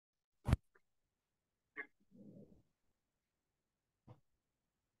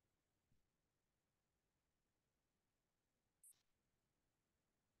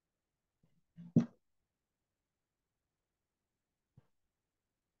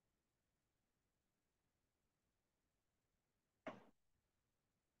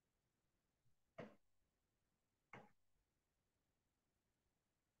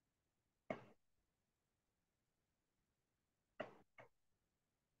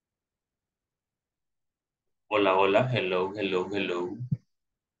Hola, hola, hello, hello, hello.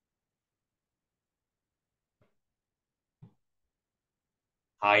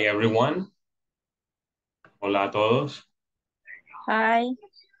 Hi, everyone. Hola a todos. Hi,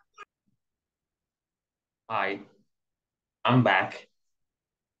 Hi, I'm back.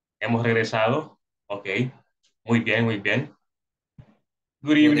 Hemos regresado. Ok. Muy bien, muy bien.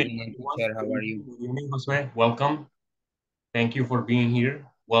 Good Good evening, evening, everyone. teacher. How are you? Good evening, José. Welcome. Thank you for being here.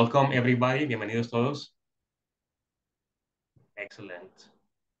 Welcome, everybody. Bienvenidos todos. Excellent.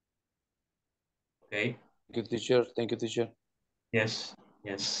 Okay. Thank you, teacher. Thank you, teacher. Yes,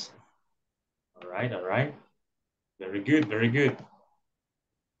 yes. All right, all right. Very good, very good.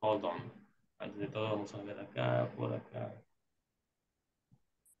 Hold on. Antes de todo, vamos a ver acá, por acá.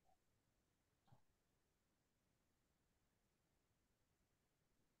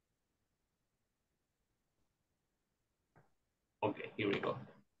 Okay, here we go.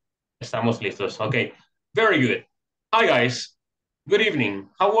 Estamos listos. Okay, very good. Hi, guys. Good evening.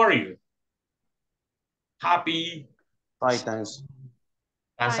 How are you? Happy? Five times.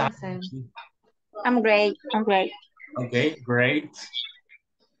 Cansado? I'm great. I'm great. Okay, great.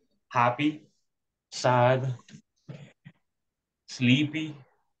 Happy? Sad? Sleepy?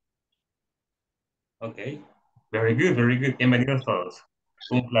 Okay, very good, very good. Bienvenidos todos.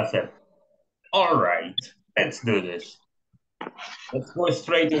 Un placer. All right, let's do this. Let's go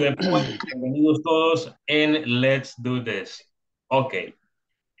straight to the point. Bienvenidos todos, and let's do this. Okay,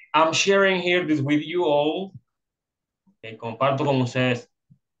 I'm sharing here this with you all. Comparto con ustedes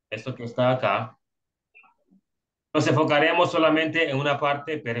esto que está acá. Nos enfocaremos solamente en una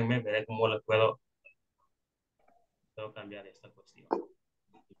parte. Espérenme, veré cómo les puedo cambiar esta cuestión.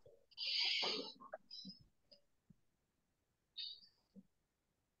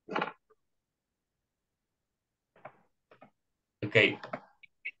 Ok.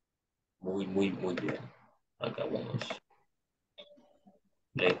 Muy bien. Acá vamos.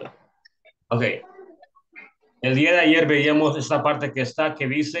 Listo. Ok. El día de ayer veíamos esta parte que está, que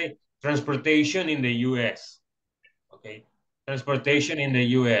dice Transportation in the US. Ok. Transportation in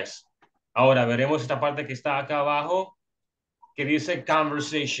the US. Ahora veremos esta parte que está acá abajo, que dice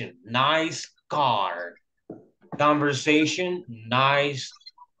Conversation. Nice car. Conversation. Nice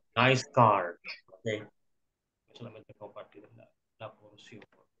car. Ok. Solamente compartir la porción.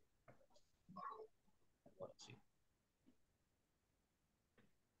 Ahora sí.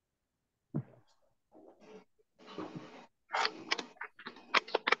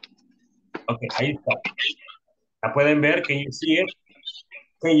 Ok, ahí está. ¿La pueden ver? Can you see it?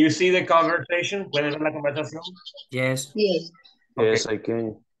 Can you see the conversation? ¿Pueden ver la conversación? Yes. Yes. Okay, Yes, I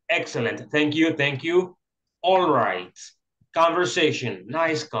can. excellent. Thank you, thank you. All right. Conversation,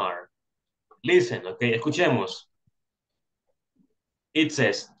 nice car. Listen, okay, escuchemos. It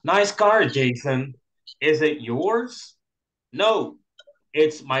says, nice car, Jason. Is it yours? No,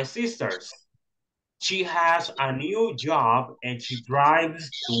 it's my sister's. She has a new job and she drives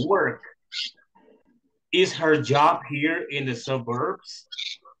to work. Is her job here in the suburbs?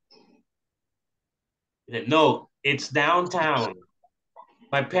 No, it's downtown.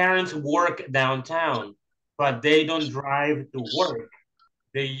 My parents work downtown, but they don't drive to work.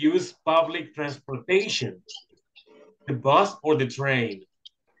 They use public transportation, the bus or the train.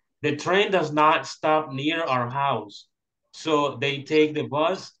 The train does not stop near our house, so they take the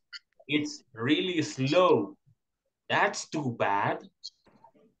bus. It's really slow. That's too bad.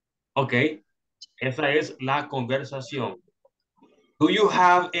 Ok, esa es la conversación. Do you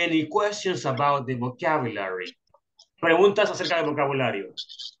have any questions about the vocabulary? Preguntas acerca del vocabulario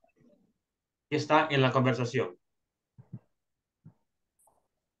que está en la conversación.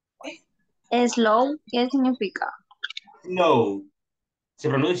 Slow, ¿qué significa? Slow. Se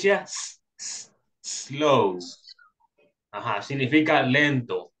pronuncia slow. Ajá, significa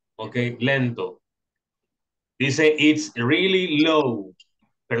lento. Ok, lento. Dice, it's really low.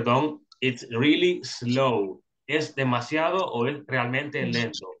 Perdón, it's really slow. ¿Es demasiado o es realmente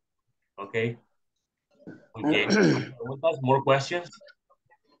lento? Ok, muy bien. ¿Más preguntas? More questions?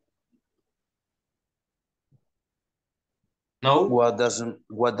 No? What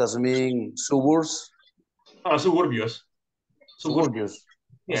does mean suburbs? Ah, suburbios. Suburbios. Suburbios.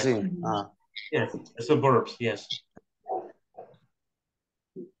 Yes, Así. Ah. yes. Suburbs, yes.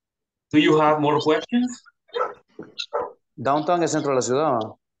 Do you have more questions? Downtown es centro de la ciudad.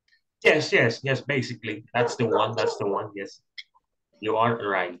 Yes, yes, yes, basically. That's the one, yes. You are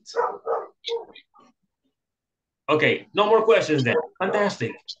right. Okay, no more questions then.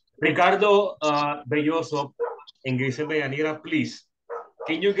 Fantastic. Ricardo Belloso and Griselda Yanira, please,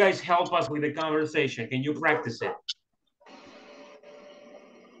 can you guys help us with the conversation? Can you practice it?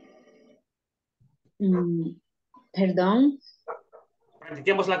 Perdón.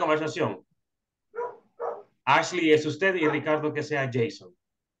 Practiquemos la conversación. Ashley es usted y Ricardo que sea Jason.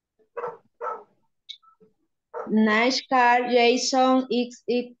 Nice car, Jason, is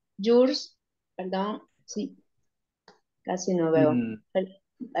it yours? Perdón, sí, casi no veo.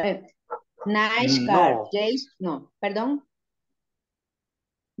 Nice car, No. Jason, no, perdón.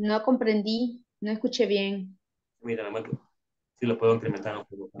 No comprendí, no escuché bien. Mira, si lo puedo incrementar un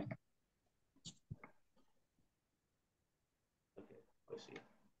poco. Okay, pues sí.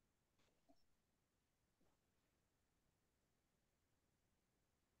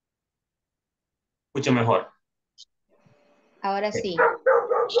 Escucha mejor. Ahora sí.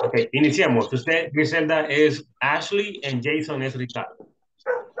 Ok, iniciamos. Usted, Griselda, es Ashley y Jason es Ricardo.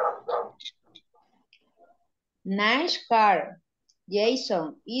 Nice car,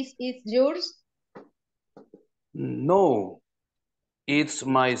 Jason, is it yours? No. It's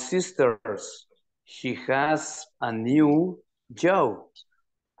my sister's. She has a new job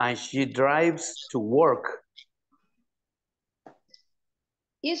and she drives to work.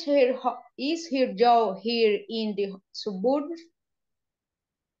 Is her job here in the suburbs?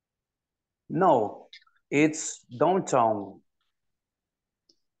 No, it's downtown.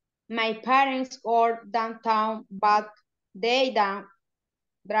 My parents are downtown, but they don't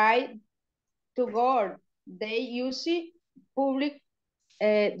drive to work. They use public.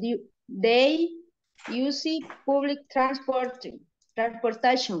 They use public transportation.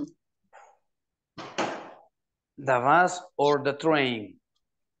 The bus or the train?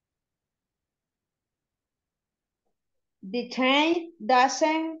 The train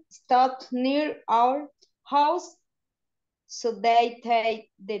doesn't stop near our house, so they take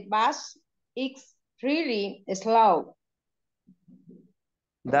the bus. It's really slow.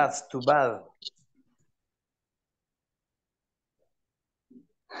 That's too bad.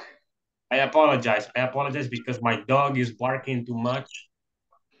 I apologize. I apologize because my dog is barking too much.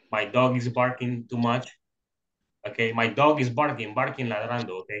 My dog is barking too much. Okay, my dog is barking,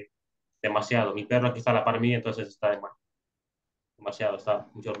 ladrando, okay. Demasiado. Mi perro aquí está a la par mía, entonces está demasiado, está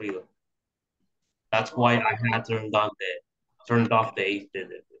mucho ruido. That's why I had turned off the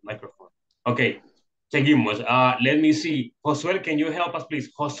microphone. Okay, seguimos. Let me see. Josué, can you help us,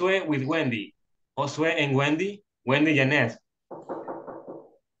 please? Josué with Wendy. Josué and Wendy. Wendy Janet.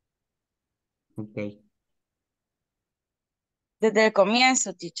 Ok. Desde el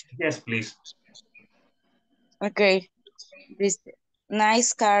comienzo, teacher. Yes, please. Ok. Dice,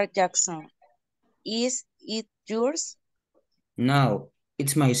 nice car, Jackson. Is it yours? No,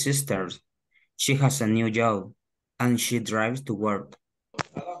 it's my sister's. She has a new job and she drives to work.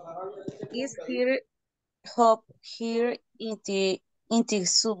 Is her home here in the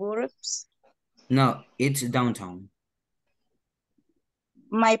suburbs? No, it's downtown.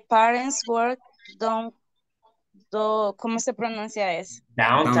 My parents work ¿cómo se pronuncia eso?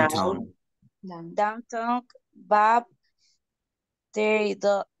 Downtown. Downtown, but they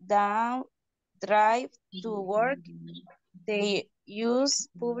don't drive to work. They use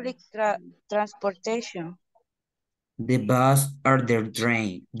public transportation. The bus or the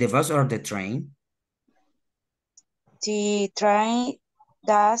train? The bus or the train? The train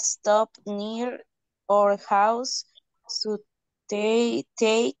does stop near our house, so they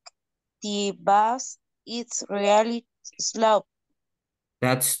take the bus. It's really slow.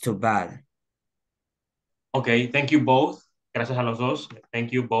 That's too bad. Okay, thank you both. Gracias a los dos.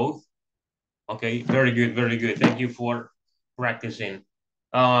 Thank you both. Okay, very good, very good. Thank you for practicing.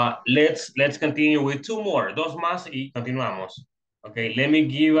 Let's continue with two more. Dos más y continuamos. Okay, let me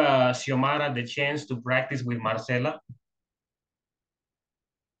give Xiomara the chance to practice with Marcela.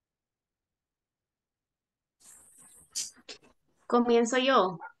 Comienzo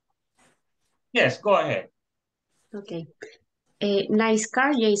yo. Yes, go ahead. Okay. Nice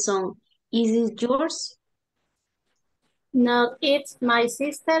car, Jason. Is it yours? No, it's my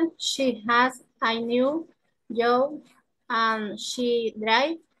sister. She has a new job and she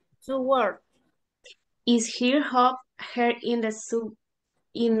drives to work. Is her home here in the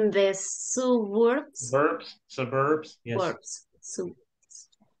suburbs? Suburbs, yes. Suburbs.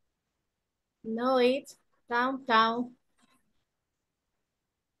 No, it's downtown.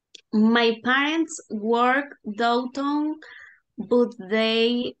 My parents work downtown, but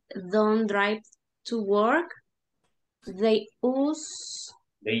they don't drive to work. They use.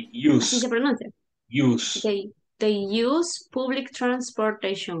 ¿Así se pronuncia? Use. They use public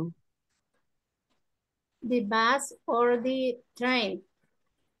transportation. The bus or the train?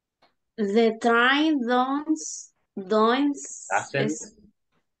 The train don't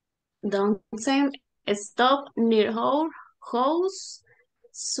stop near our house,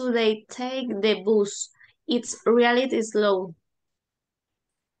 So they take the bus. It's really slow.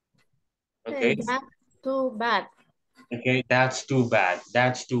 Okay. That's too bad. Okay, that's too bad.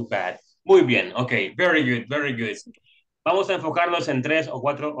 That's too bad. Muy bien. Okay, very good, very good. Vamos a enfocarnos en 3 o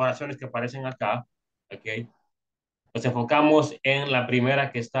 4 oraciones que aparecen acá. Okay. Nos enfocamos en la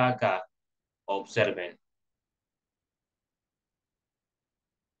primera que está acá. Observen.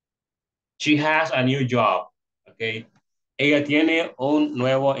 She has a new job. Okay. Ella tiene un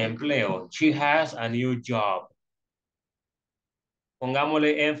nuevo empleo. She has a new job.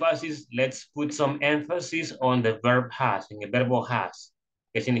 Pongámosle énfasis. Let's put some emphasis on the verb has, en el verbo has,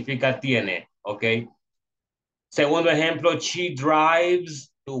 que significa tiene. Okay. Segundo ejemplo, she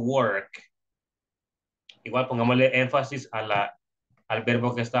drives to work. Igual pongámosle énfasis al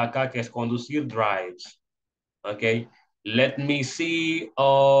verbo que está acá, que es conducir, drives. Okay. Let me see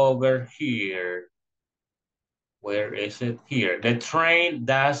over here. Where is it? Here. The train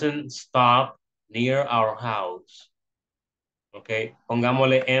doesn't stop near our house. Okay.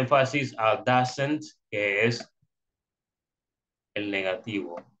 Pongámosle énfasis al doesn't, que es el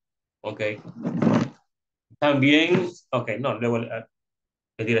negativo. Okay. También, okay, no, luego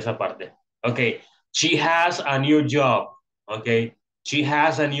retiro esa parte. Okay. She has a new job. Okay. She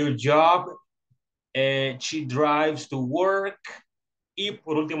has a new job. She drives to work. Y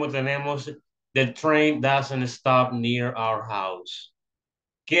por último tenemos the train doesn't stop near our house.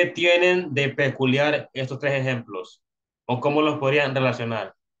 ¿Qué tienen de peculiar estos 3 ejemplos? ¿O cómo los podrían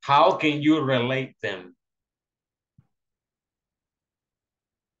relacionar? How can you relate them?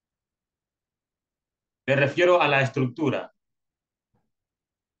 Me refiero a la estructura.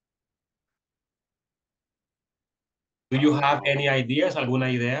 Do you have any ideas? ¿Alguna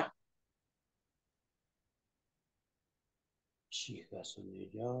idea? She has a new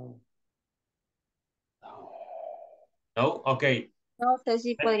job. No, okay. No sé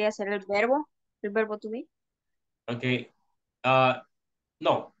si podría ser el verbo to be. Okay.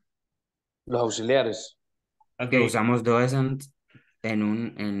 No. Los auxiliares. Que Okay. usamos doesn't en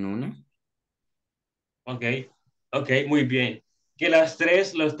una. Okay. Okay, muy bien. Que los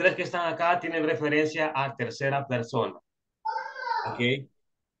tres que están acá tienen referencia a tercera persona. Okay.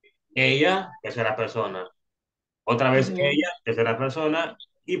 Ella, tercera persona. Otra vez ella, tercera persona.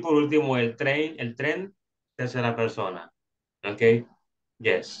 Y por último el tren, tercera persona. Okay.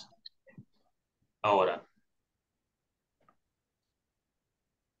 Yes. Ahora.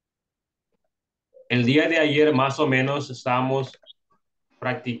 El día de ayer más o menos estábamos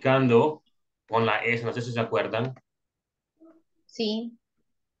practicando con la S, no sé si se acuerdan. Sí.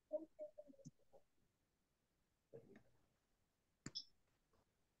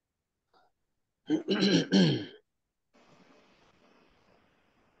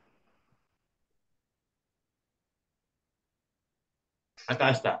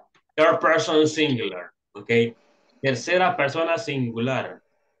 Acá está. Third person singular. Ok. Tercera persona singular.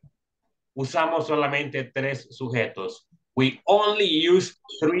 Usamos solamente 3 sujetos. We only use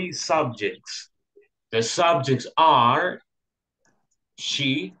 3 subjects. The subjects are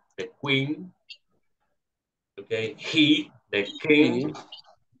she, the queen. Okay. He, the king.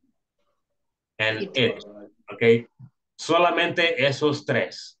 And it. Okay. Solamente esos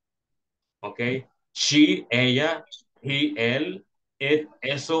 3. Okay. She, ella. He, él. It,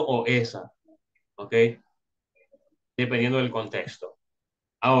 eso o esa. Okay. Dependiendo del contexto.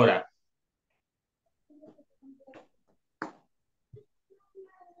 Ahora,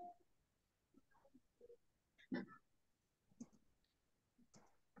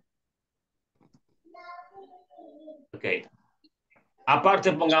 ok.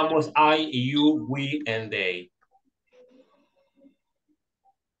 Aparte pongamos I, you, we, and they.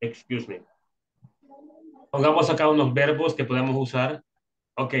 Excuse me. Pongamos acá unos verbos que podemos usar.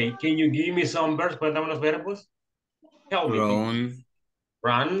 Ok, can you give me some verbs? ¿Pueden darme unos verbos? Help me. Run,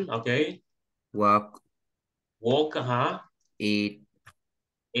 Run, ok. walk, Walk, ajá. eat,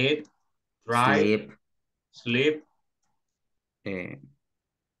 Eat, drive, sleep. eh,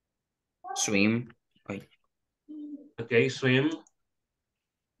 swim. Ay, Ok, swim.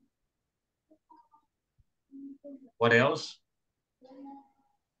 What else?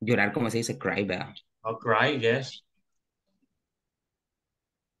 llorar, como se dice, cry, ¿verdad? Oh, cry, yes.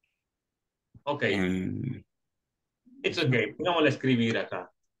 Ok, it's okay. Pongámosle escribir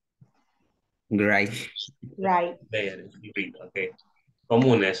acá. Right. Right. Leer, escribir, ok.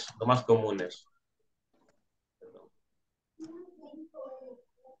 Comunes, lo más comunes.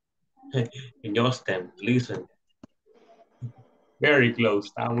 Just them, listen. Very close,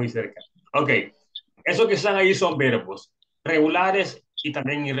 está muy cerca. Ok, esos que están ahí son verbos regulares y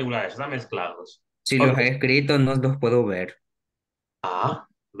también irregulares, están mezclados. Si Ok. los he escrito, no los puedo ver. Ah,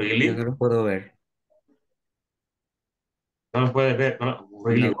 Yo Really? no lo puedo ver. No lo puedes ver. No,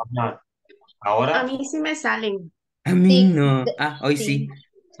 really, No. why not? A Ahora, mí sí me salen. A mí Sí, no. Ah, hoy sí, sí.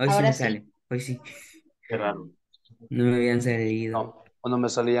 Hoy sí ahora me sí. sale. Hoy sí. qué raro. No me habían salido. No, no me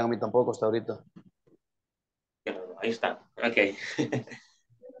salían a mí tampoco hasta ahorita. Qué raro. Ahí está. Ok.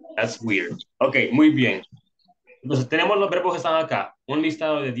 That's weird. Ok, muy bien. Entonces, tenemos los verbos que están acá. Un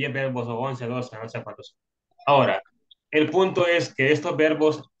listado de 10 verbos o 11, 12, no sé cuántos. Ahora, el punto es que estos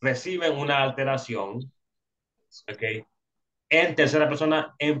verbos reciben una alteración, ¿ok? En tercera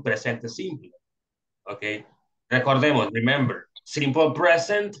persona en presente simple, ¿ok? Recordemos, remember, simple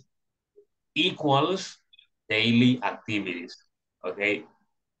present equals daily activities, ¿ok?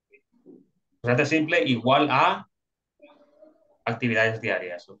 Presente simple igual a actividades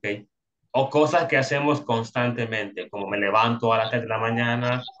diarias, ¿ok? O cosas que hacemos constantemente, como me levanto a las 3 de la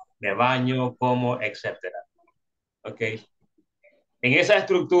mañana, me baño, como, etcétera, ¿ok? En esa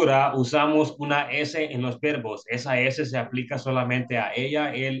estructura usamos una S en los verbos. Esa S se aplica solamente a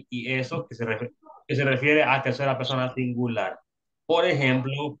ella, él y eso, que se refiere a tercera persona singular. Por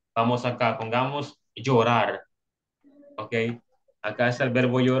ejemplo, vamos acá, pongamos llorar, ¿ok? Acá está el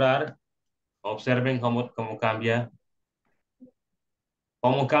verbo llorar. Observen cómo cambia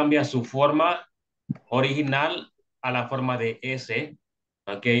su forma original a la forma de S,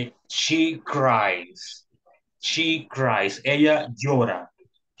 ¿ok? She cries. She cries. Ella llora.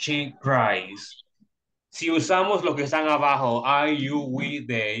 She cries. Si usamos lo que están abajo, I, you, we,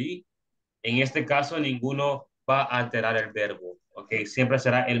 they, en este caso ninguno va a alterar el verbo, ¿ok? Siempre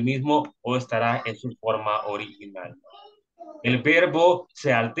será el mismo o estará en su forma original. El verbo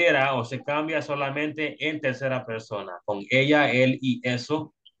se altera o se cambia solamente en tercera persona, con ella, él y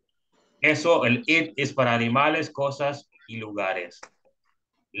eso. Eso, el it, es para animales, cosas y lugares.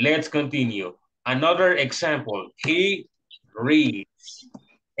 Let's continue. Another example. He reads.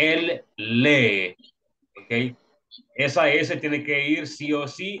 Él lee. ¿Ok? Esa S tiene que ir sí o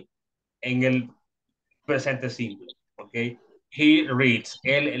sí en el presente simple. ¿Ok? He reads.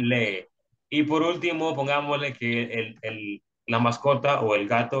 Él lee. Y por último, pongámosle que la mascota o el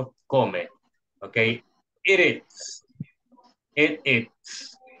gato come. ¿Ok? It is. It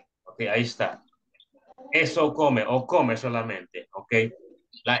eats. ¿Ok? Ahí está. Eso come o come solamente. ¿Ok?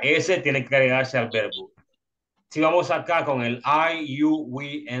 La S tiene que agregarse al verbo. Si vamos acá con el I, you,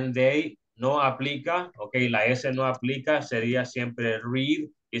 we, and they, no aplica, ok, la S no aplica, sería siempre read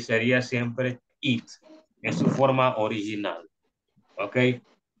y sería siempre eat, en su forma original, ok.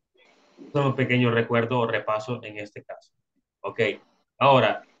 Son un pequeño recuerdo o repaso en este caso, ok.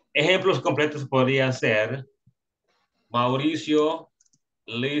 Ahora, ejemplos completos podrían ser, Mauricio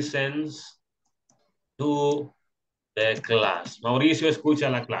listens to the class. Mauricio escucha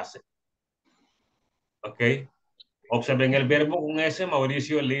la clase, ok. Observen el verbo con S,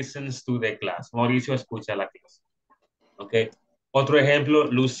 Mauricio listens to the class. Mauricio escucha la clase. ¿Ok? Otro ejemplo,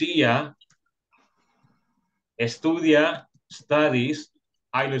 Lucía estudia, studies.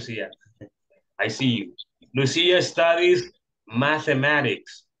 Hi, Lucía. I see you. Lucía studies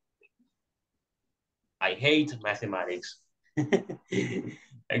mathematics. I hate mathematics.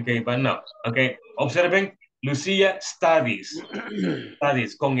 Ok, but no. Ok, observen, Lucía studies.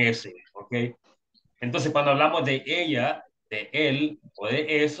 Studies con S. Ok. Entonces, cuando hablamos de ella, de él o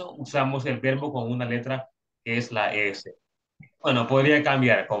de eso, usamos el verbo con una letra que es la S. Bueno, podría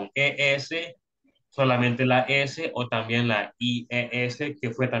cambiar con ES, solamente la S o también la IES,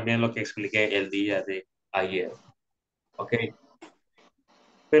 que fue también lo que expliqué el día de ayer. ¿Ok?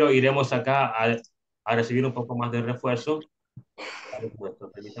 Pero iremos acá a recibir un poco más de refuerzo.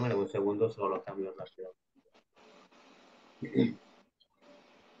 Permítame un segundo, solo cambio rápido.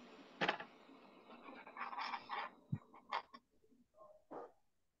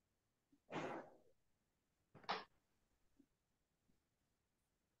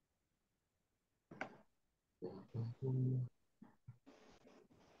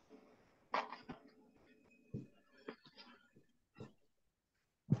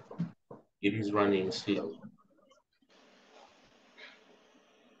 It is running slow.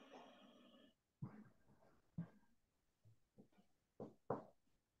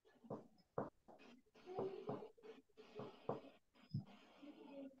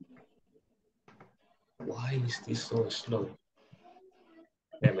 Why is this so slow?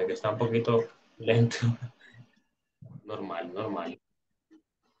 Déjame que está un poquito lento. Normal, normal.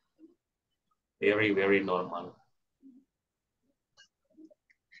 Very, very normal.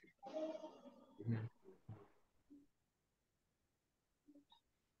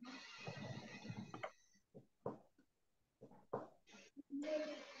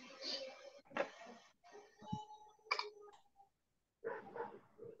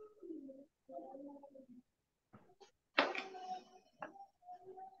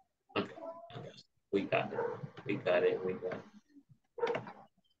 We got it. We got it. We got it.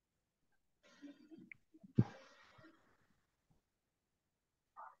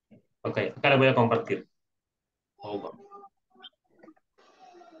 Ok, acá les voy a compartir. Hold on.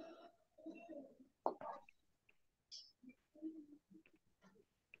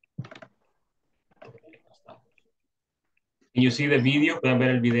 Can you see the video? ¿Pueden ver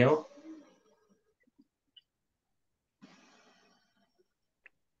el video?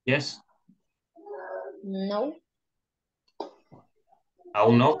 Yes. No.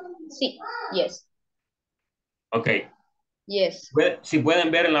 ¿Aún no? Sí. Yes. Ok. Yes. Si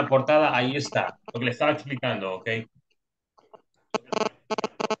pueden ver en la portada, ahí está. Lo que les estaba explicando, ok.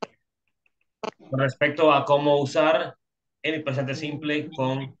 Con respecto a cómo usar el presente simple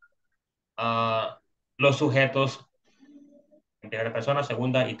con los sujetos en primera persona,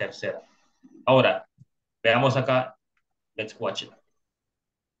 segunda y tercera. Ahora, veamos acá. Let's watch it.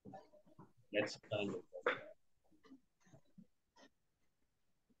 Let's find it.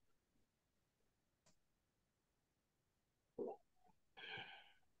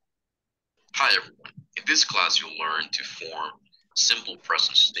 Hi everyone. In this class, you'll learn to form simple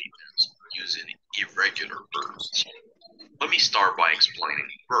present statements using irregular verbs. Let me start by explaining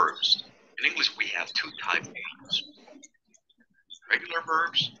verbs. In English, we have two types of verbs. Regular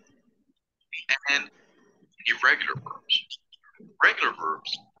verbs and irregular verbs. Regular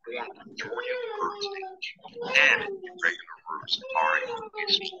verbs form the majority of the verb stage, and irregular verbs are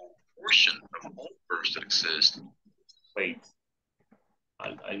a small portion of all verbs that exist. Wait.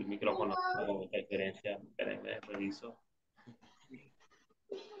 Al micrófono hago mucha diferencia. Espérenme, reviso.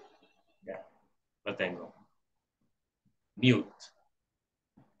 Ya, lo tengo. Mute.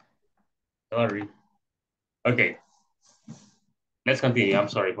 Sorry. Okay. Let's continue. I'm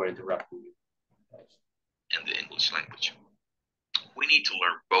sorry for interrupting you. In the English language, we need to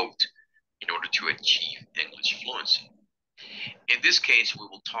learn both in order to achieve English fluency. In this case, we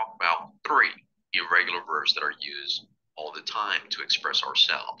will talk about three irregular verbs that are used all the time to express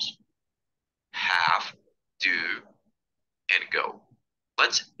ourselves. Have, do, and go.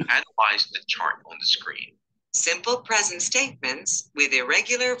 Let's analyze the chart on the screen. Simple present statements with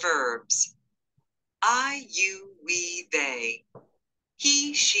irregular verbs. I, you, we, they.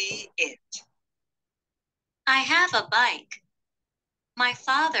 He, she, it. I have a bike. My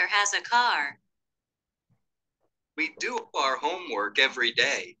father has a car. We do our homework every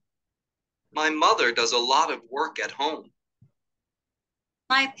day. My mother does a lot of work at home.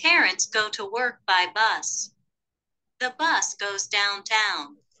 My parents go to work by bus. The bus goes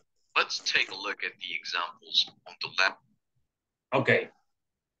downtown. Let's take a look at the examples on the left. Okay.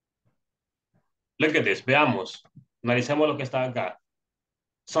 Look at this. Veamos. Analicemos lo que está acá.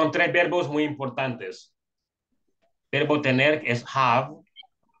 Son tres verbos muy importantes. Verbo tener es have.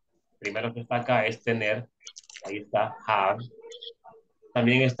 Primero que está acá es tener. Ahí está have.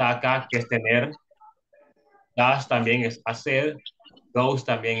 También está acá que es tener. Das también es hacer. Goes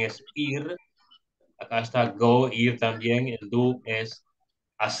también es ir. Acá está go, ir también. El do es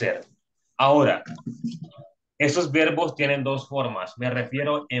hacer. Ahora, esos verbos tienen dos formas. Me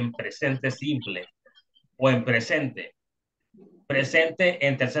refiero en presente simple o en presente. Presente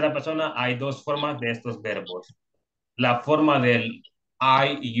en tercera persona hay dos formas de estos verbos. La forma del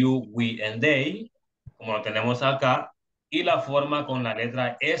I, you, we, and they, como lo tenemos acá, y la forma con la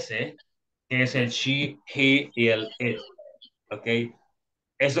letra S, que es el she, he y el it. ¿Ok?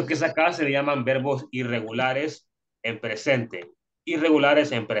 Eso que es acá se le llaman verbos irregulares en presente.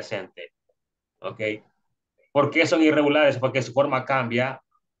 Irregulares en presente. ¿Ok? ¿Por qué son irregulares? Porque su forma cambia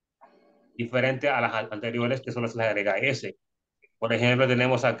diferente a las anteriores, que solo se les agrega S. Por ejemplo,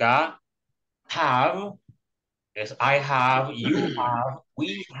 tenemos acá have, es I have, you have,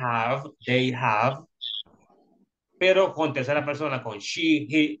 we have, they have. Pero con tercera persona, con she,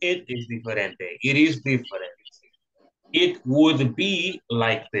 he, it es diferente. It is different. It would be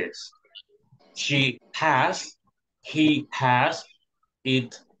like this. She has, he has,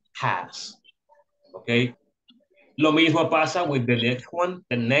 it has. Okay? Lo mismo pasa with the next one.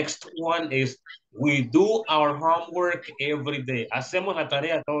 The next one is we do our homework every day. Hacemos la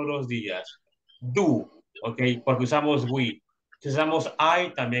tarea todos los días. Do, ok, porque usamos we. Si usamos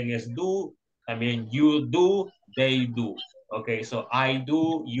I, también es do. También you do, they do. Ok, so I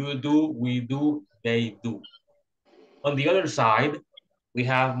do, you do, we do, they do. On the other side, we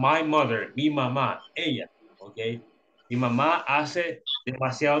have my mother, mi mamá, ella. Ok, mi mamá hace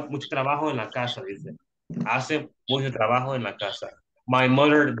mucho trabajo en la casa, dice. Hace mucho trabajo en la casa. My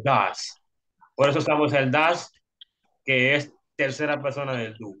mother does. Por eso usamos el does, que es tercera persona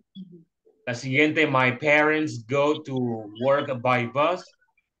del do. La siguiente, my parents go to work by bus.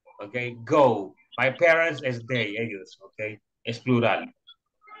 Okay, go. My parents es they, ellos, ok. Es plural.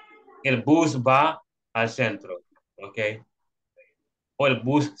 El bus va al centro, ok. O el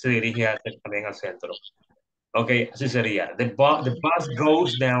bus se dirige también al centro. Ok, así sería. The bus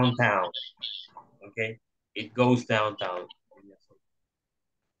goes downtown. Ok, it goes downtown.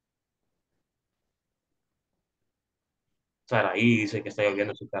 Saraí dice que está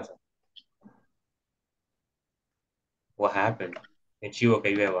lloviendo en su casa. What happened? Qué chivo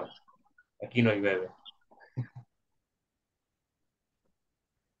que llueva. Aquí no llueve.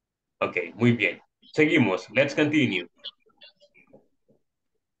 Ok, muy bien. Seguimos. Let's continue.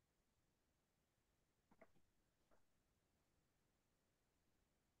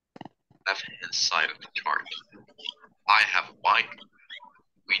 Left-hand side of the chart. I have a bike.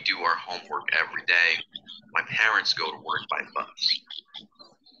 We do our homework every day. My parents go to work by bus.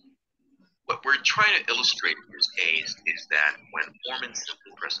 What we're trying to illustrate in this case is that when forming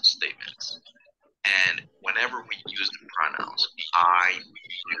simple present statements, and whenever we use the pronouns I,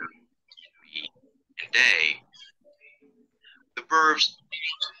 you, we, and they, the verbs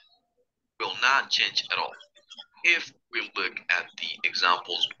will not change at all. If we look at the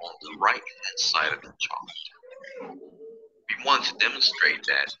examples on the right-hand side of the chart, we want to demonstrate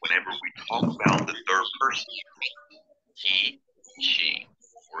that whenever we talk about the third person, he, she,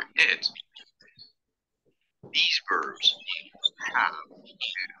 or it, these verbs have, do,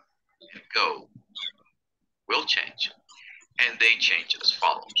 and go will change, and they change as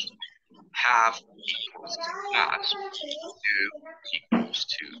follows. Have equals to has, do equals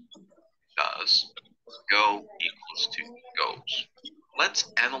to does, go equals to goes.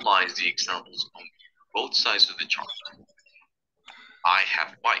 Let's analyze the examples on both sides of the chart. I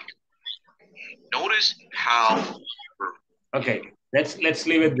have a bike. Notice how. Okay, let's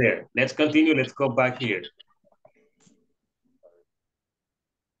leave it there. Let's continue. Let's go back here.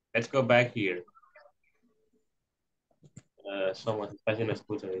 Let's go back here. Someone casi no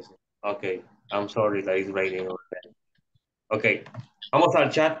escucha dice. Okay, I'm sorry that it's raining. Okay, vamos al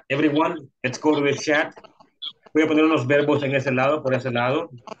chat. Everyone, let's go to the chat. Voy a poner unos verbos en ese lado, por ese lado.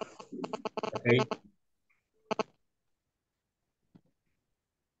 Okay.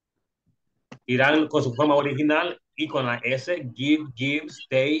 Irán con su forma original y con la S, give, gives,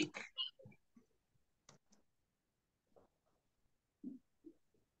 take.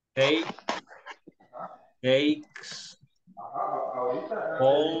 Take, takes,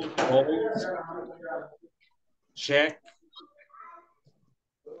 hold, holds, check,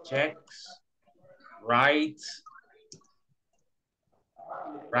 checks, writes,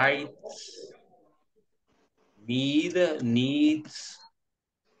 writes, need, needs,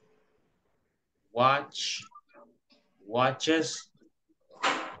 watch, watches.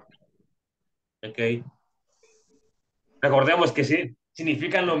 Ok. Recordemos que sí,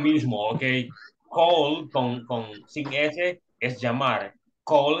 significan lo mismo, ok. Call sin S es llamar.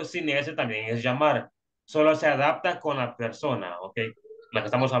 Call sin S también es llamar. Solo se adapta con la persona, ok. La que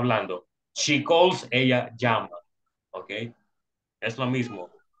estamos hablando. She calls, ella llama, ok. Es lo mismo.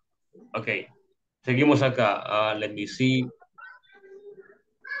 Ok. Seguimos acá. Let me see.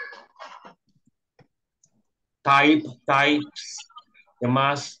 Type, types. ¿Qué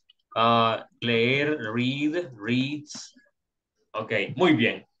más? Leer, read, reads. Ok, muy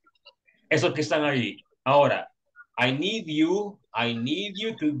bien. Esos que están ahí. Ahora, I need you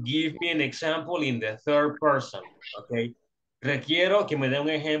to give me an example in the third person. Ok. Requiero que me dé un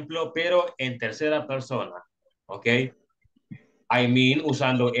ejemplo, pero en tercera persona. Ok. I mean,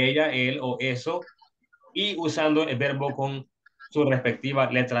 usando ella, él o eso, y usando el verbo con su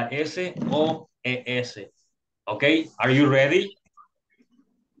respectiva letra S o ES. Ok. Are you ready?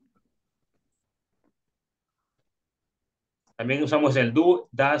 También usamos el do,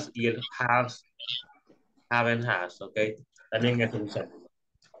 does y el has, haven't, has, ¿ok? También es usamos,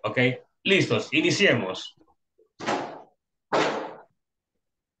 ¿ok? Listos, iniciemos.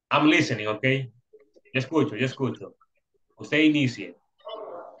 I'm listening, ¿ok? Yo escucho. Usted inicie.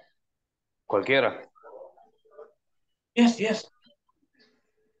 Cualquiera. Yes.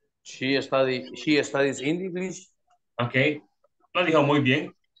 She studies English. Ok, lo dijo muy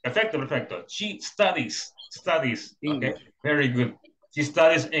bien. Perfecto. She studies, English. ok? Very good. She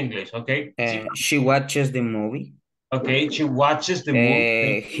studies English, ok? She watches the movie. Okay, she watches the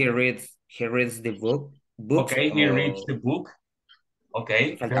movie. He reads the book. Okay, he reads the book.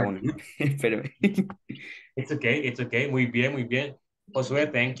 Okay. Falta uno. It's okay. Muy bien.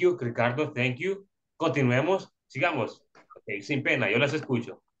 Josué, thank you. Ricardo, thank you. Continuemos. Sigamos. Okay, sin pena, yo les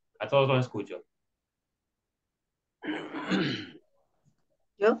escucho. A todos los escucho.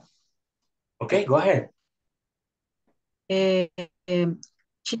 ¿Yo? Okay, go ahead.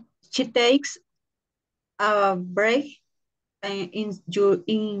 She takes a break in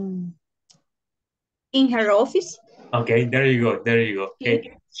her office. Okay, there you go. There you go.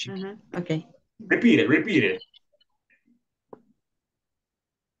 Okay. Okay. Repeat it. Repeat it.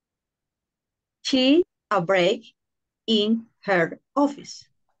 She a break in her office.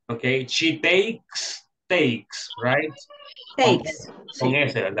 Okay. She takes, right? Takes. Con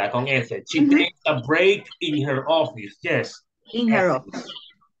S, ¿verdad? Con S. She takes a break in her office. Yes. In her office.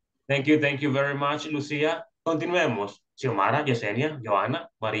 Thank you very much, Lucía. Continuemos. Xiomara, Yesenia, Joana,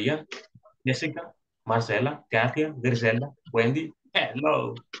 María, Jessica, Marcela, Katia, Griselda, Wendy.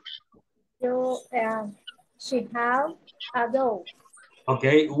 Hello. She have a dog.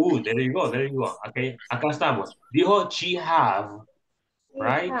 Okay, there you go, there you go. Okay, acá estamos. Dijo she have,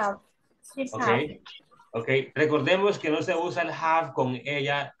 right? She Okay, okay. Recordemos que no se usa el have con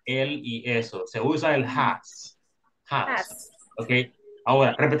ella, él y eso. Se usa el has. Has. Okay.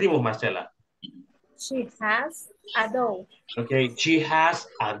 Ahora, repetimos, Marcela. She has a dog. Okay, she has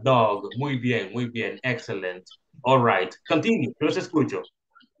a dog. Muy bien, muy bien. Excellent. All right. Continue. Los escucho.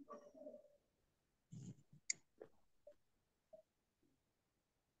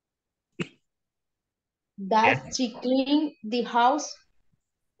 Does she clean the house?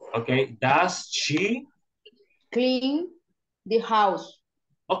 Okay, does she? Clean the house.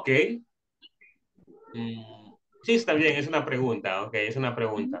 Okay. Sí, está bien, es una pregunta. Ok, es una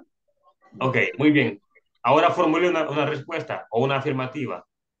pregunta. Ok, muy bien. Ahora formule una respuesta o una afirmativa.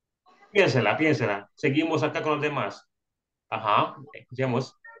 Piénsela, piénsela. Seguimos acá con los demás. Ajá,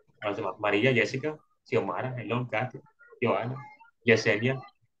 escuchemos a los demás. María, Jessica, Xiomara, Helón, Katia, Joana, Yesenia.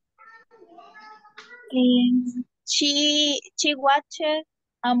 She watches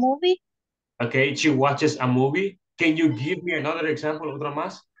a movie. Okay, she watches a movie. Can you give me another example? Otra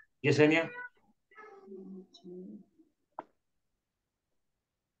más, Yesenia.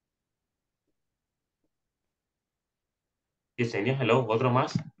 Yesenia, hello, otro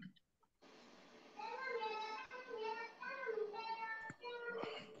más.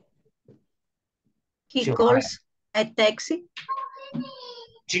 He calls a taxi.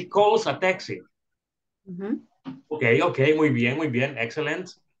 She calls a taxi. Okay, muy bien,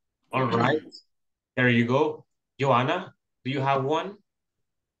 excellent. All right, there you go. Joanna, do you have one?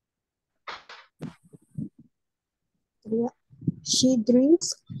 She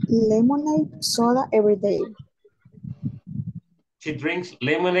drinks lemonade soda every day. She drinks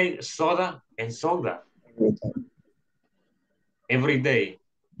lemonade, soda, and soda. Every day. Every day.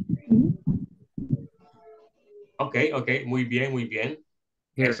 Okay, muy bien.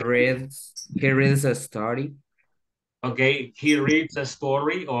 He reads a story. Okay, he reads a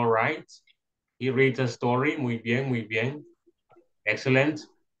story, all right. He reads a story, muy bien. Excellent.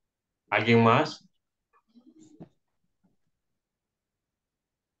 ¿Alguien más?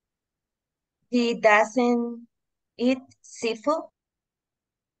 He doesn't eat seafood.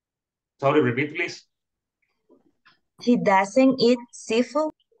 Sorry, repeat, please. He doesn't eat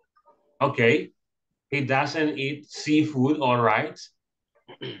seafood. Okay. He doesn't eat seafood, all right.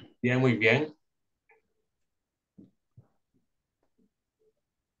 Bien, muy bien.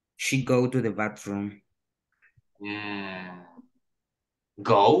 She go to the bathroom.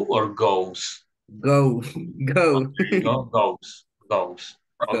 Go or goes? Go. No, goes. Okay. Goes.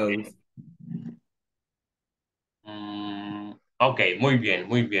 Ok, muy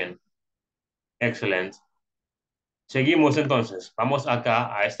bien. Excelente. Seguimos entonces. Vamos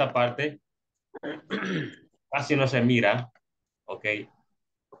acá a esta parte. Casi no se mira. Ok.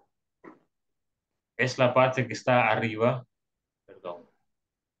 Es la parte que está arriba. Perdón.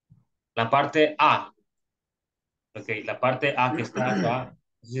 La parte A. Ok, la parte A que está acá.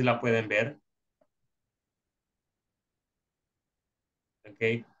 No sé si la pueden ver.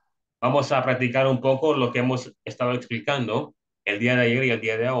 Ok. Vamos a practicar un poco lo que hemos estado explicando el día de ayer y el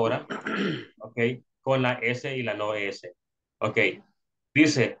día de ahora. Ok. Con la S y la no S. Ok.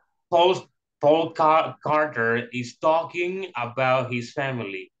 Dice, Paul Carter is talking about his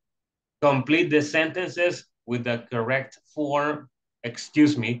family. Complete the sentences with the correct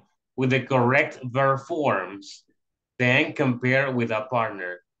with the correct verb forms. Then compare with a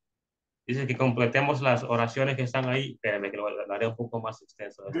partner. Dice que completemos las oraciones que están ahí. Espérame que lo haré un poco más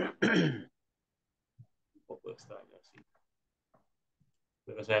extenso. Un poco extraño así.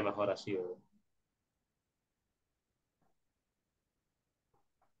 Creo que se ve mejor así. ¿Verdad?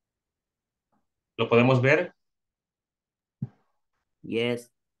 ¿Lo podemos ver?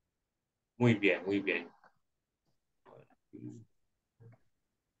 Yes. Muy bien.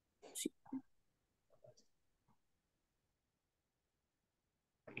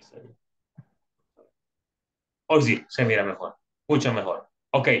 Oh, sí, se mira mejor. Mucho mejor.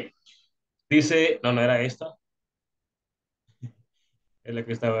 Ok. Dice, no, no era esta. Es la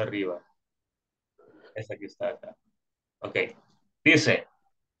que estaba arriba. Esa que está acá. Ok. Dice,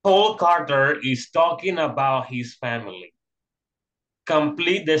 Paul Carter is talking about his family.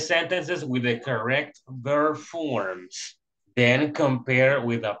 Complete the sentences with the correct verb forms. Then compare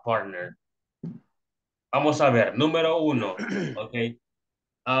with a partner. Vamos a ver, número 1. Ok.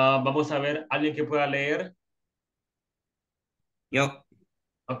 Vamos a ver, ¿alguien que pueda leer? Yo.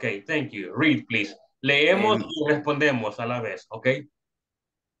 Ok, thank you. Read, please. Leemos y respondemos a la vez, ok?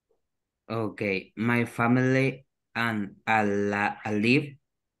 Okay, my family and I live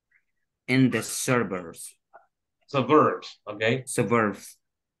in the suburbs. Suburbs, ok? Suburbs.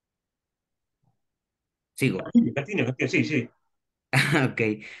 Sigo. Continue, sí, sí.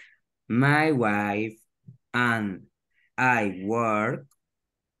 Okay, my wife and I work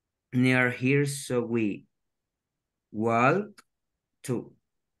near here, so we walk to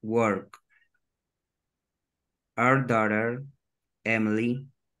work. Our daughter, Emily,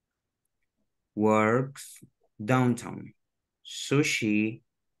 works downtown, so she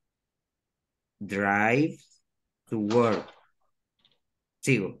drives to work.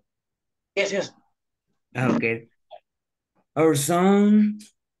 Sigo. Yes, yes. Okay. Our son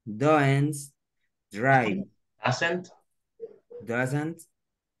doesn't drive. Doesn't.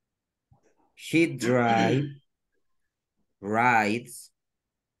 He rides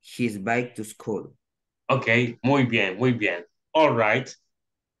his bike to school. Ok, muy bien, muy bien. All right.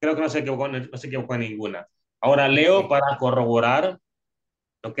 Creo que no se equivocó en ninguna. Ahora leo para corroborar.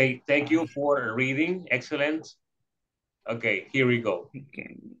 Ok, thank you for reading. Excellent. Okay, here we go.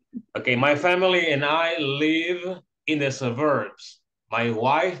 Okay, my family and I live in the suburbs. My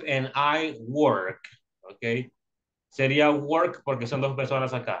wife and I work. Okay, sería work porque son dos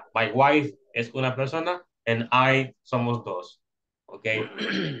personas acá. My wife es una persona and I somos dos. Okay.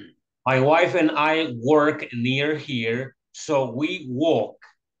 My wife and I work near here, so we walk.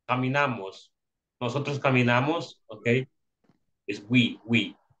 Caminamos. Nosotros caminamos, okay? Es we.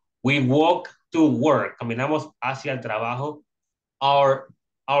 We walk to work. Caminamos hacia el trabajo. Our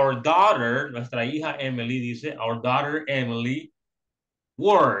daughter, nuestra hija Emily dice, our daughter Emily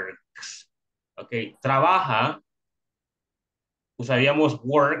works. Okay, trabaja. Usaríamos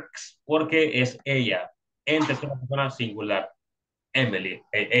works porque es ella. En tercera persona singular. Emily,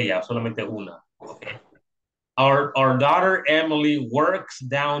 ella, solamente una. Okay. Our daughter Emily works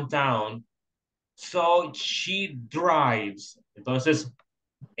downtown, so she drives. Entonces,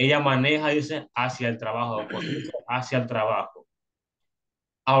 ella maneja, dice, hacia el trabajo, conduce hacia el trabajo.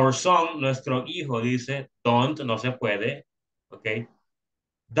 Our son, nuestro hijo, dice, don't, no se puede, ok.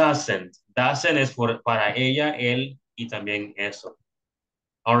 Doesn't es para ella, él y también eso.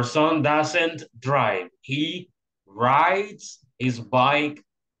 Our son doesn't drive. He rides his bike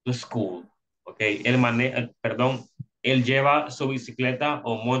to school. Ok, él lleva su bicicleta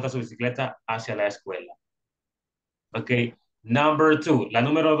o monta su bicicleta hacia la escuela. Ok, number 2, la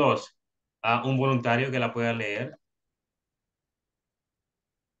número 2, un voluntario que la pueda leer.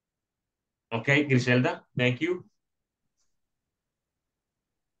 Ok, Griselda, thank you.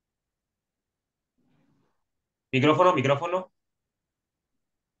 Micrófono.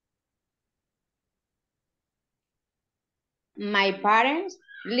 My parents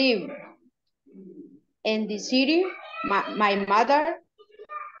live in the city. My mother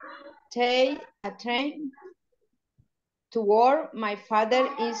take a train to work. My father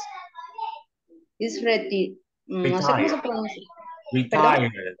is retired. No sé cómo se pronuncia.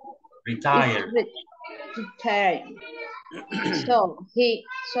 Retired. Retired. So he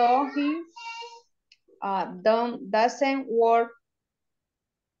doesn't work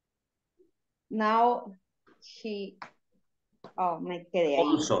now. Me quedé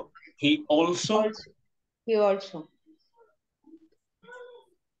ahí. He also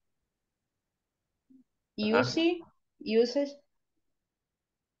uses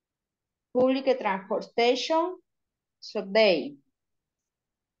public transportation, so they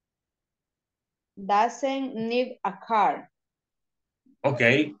doesn't need a car.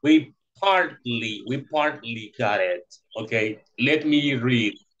 Okay, we partly got it. Okay, let me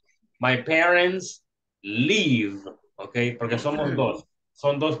read. My parents live, okay, porque somos dos.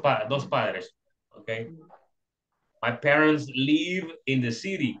 Son dos padres, okay. My parents live in the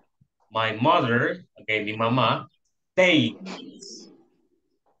city. My mother, okay, mi mamá, takes.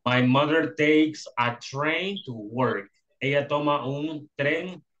 My mother takes a train to work. Ella toma un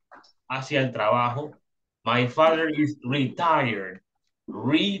tren hacia el trabajo. My father is retired.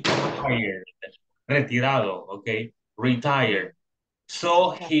 Retirado, okay? Retired.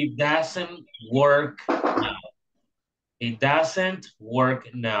 So he doesn't work now. It doesn't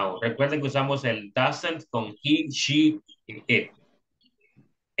work now. Recuerden que usamos el doesn't con he, she, y it.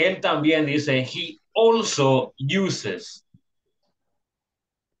 Él también dice, he also uses.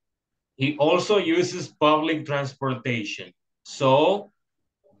 He also uses public transportation. So,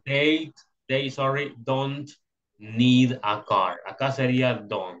 they don't need a car. Acá sería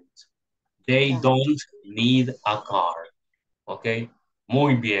don't. They don't need a car. Ok.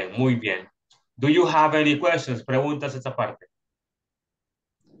 Muy bien, muy bien. Do you have any questions? Preguntas esta parte.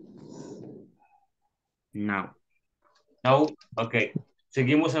 No. No. Ok.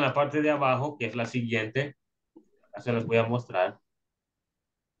 Seguimos en la parte de abajo, que es la siguiente. Acá se las voy a mostrar.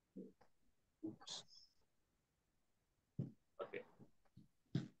 Okay.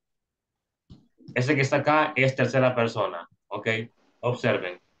 Ese que está acá es tercera persona. Ok.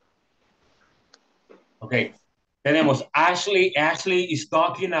 Observen. Ok. Tenemos Ashley. Ashley is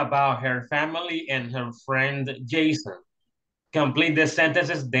talking about her family and her friend Jason. Complete the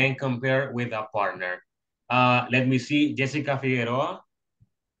sentences, then compare with a partner. Let me see. Jessica Figueroa.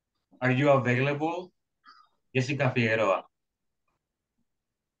 Are you available? Jessica Figueroa.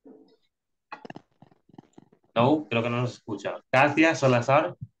 No, creo que no nos escucha. Katia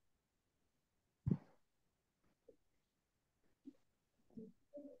Salazar.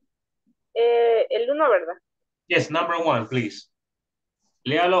 El uno, ¿verdad? Yes, number one, please.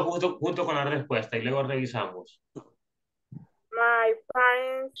 Léalo junto con la respuesta y luego revisamos. My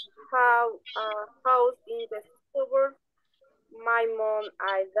parents have a house in the suburbs. My mom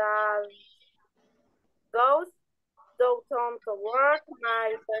and dad goes downtown to work.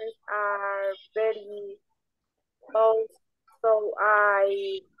 My friends are very close, so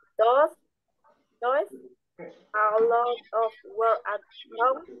I does a lot of work at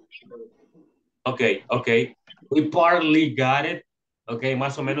home. Okay, okay. We partly got it. Okay,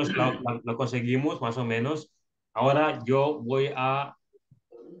 más o menos lo conseguimos, más o menos. Ahora yo voy a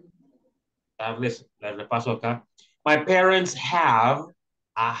darles el repaso acá. My parents have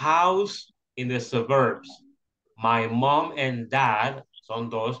a house in the suburbs. My mom and dad, son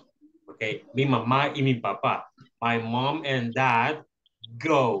dos, okay, mi mamá y mi papá. My mom and dad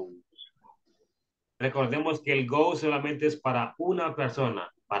go. Recordemos que el go solamente es para una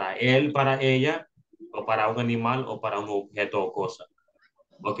persona, para él, para ella, o para un animal, o para un objeto o cosa.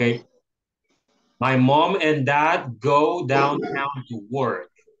 Okay. My mom and dad go downtown to work.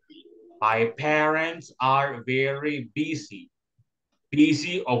 My parents are very busy.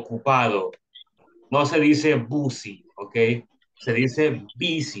 Busy, ocupado. No se dice busy, ¿ok? Se dice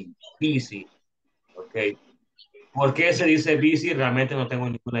busy, busy, ¿ok? ¿Por qué se dice busy? Realmente no tengo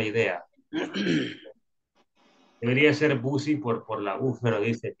ninguna idea. Debería ser busy por la U, pero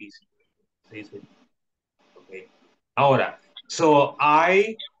dice busy. Se dice, ¿ok? Ahora, so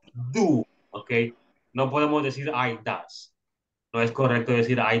I do, ¿ok? No podemos decir I does. No es correcto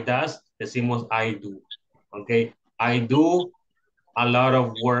decir I does, decimos I do, ¿ok? I do a lot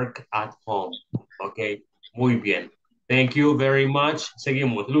of work at home. Ok, muy bien. Thank you very much.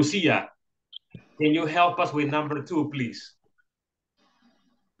 Seguimos. Lucía, can you help us with number 2, please?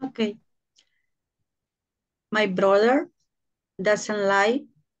 Okay. My brother doesn't live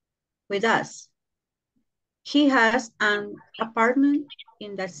with us. He has an apartment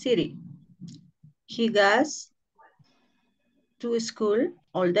in the city. He goes to school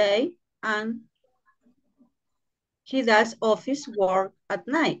all day and he does office work at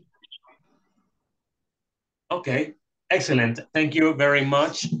night. Okay, excellent. Thank you very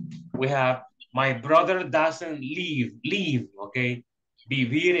much. We have my brother doesn't live, okay?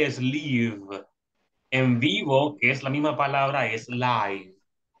 Vivir es live. En vivo, que es la misma palabra, es live.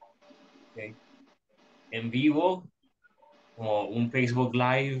 Okay. En vivo, como un Facebook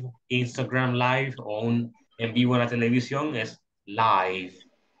Live, Instagram Live o un en vivo en la televisión es live.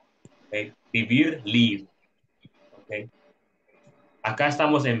 Okay. Vivir, live. Okay. Acá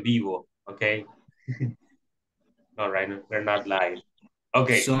estamos en vivo, okay. All right, we're not live.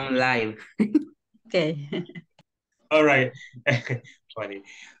 Okay. Son live. Okay. All right. Funny.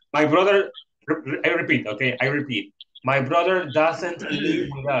 My brother, I repeat, okay, I repeat. My brother doesn't live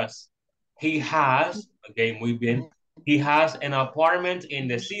with us. He has, okay, muy bien. He has an apartment in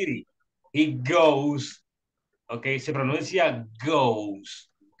the city. He goes, okay, se pronuncia goes.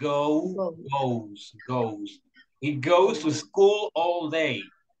 Goes. He goes to school all day.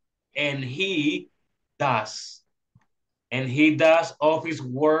 And he does. And he does office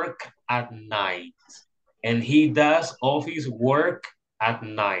work at night. And he does office work at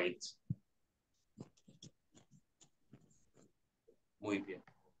night. Muy bien.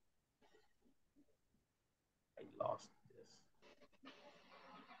 I lost this.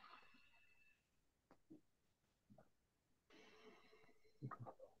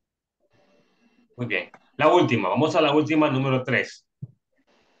 Muy bien. La última, vamos a la última, número 3.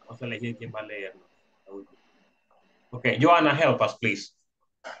 Vamos a elegir quién va a leernos. La última. Ok, Joanna, help us, please.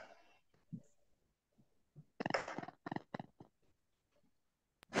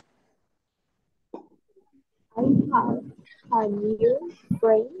 I have a new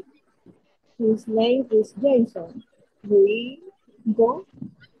friend. His name is Jason. We go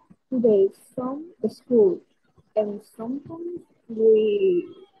to the same school and sometimes we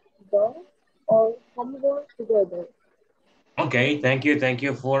do our homework together. Okay, thank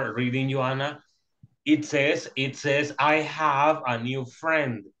you for reading, Joanna. It says, I have a new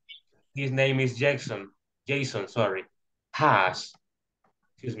friend. His name is Jason, sorry. Have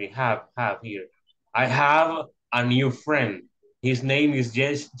here. I have a new friend. His name is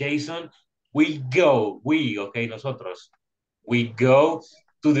Jason. Okay, nosotros. We go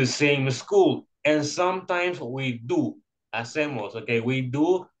to the same school. And sometimes we do. Hacemos, okay, we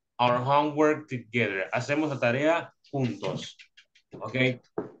do our homework together. Hacemos la tarea juntos. Okay,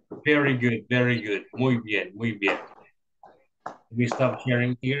 very good, very good. Muy bien, muy bien. Let me stop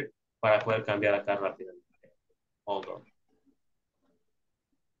sharing here para poder cambiar acá rápidamente. Hold on.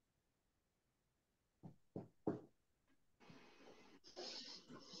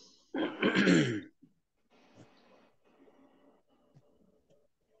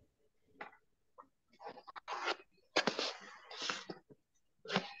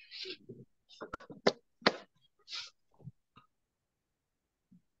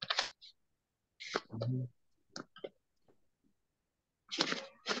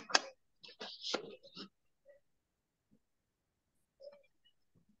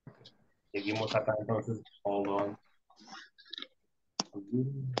 Seguimos acá entonces. Hold on.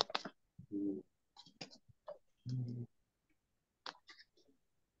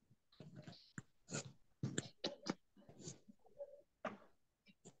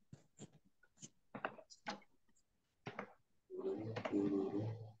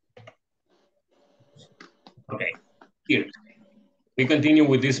 Okay, here. We continue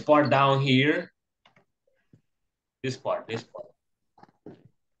with this part down here. This part.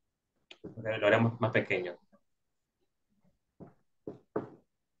 Okay, lo haremos más pequeño.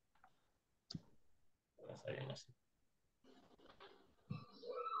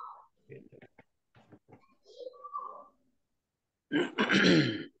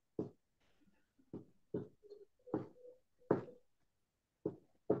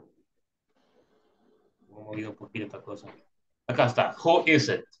 Hemos movido un poquito esta cosa. Acá está. Who is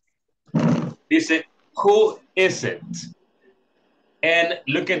it? Dice, who is it? And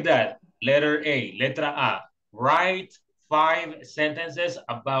look at that. Letter A, letra A. Write 5 sentences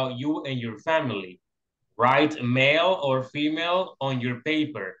about you and your family. Write male or female on your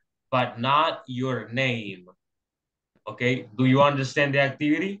paper, but not your name. Okay, do you understand the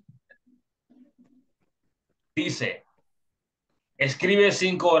activity? Dice, escribe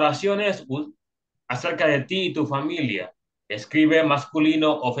 5 oraciones acerca de ti y tu familia. Escribe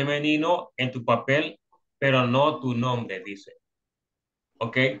masculino o femenino en tu papel, pero no tu nombre, dice.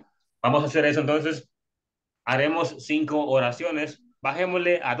 Ok, vamos a hacer eso entonces. Haremos 5 oraciones.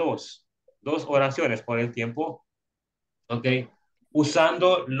 Bajémosle a 2. 2 oraciones por el tiempo. Ok,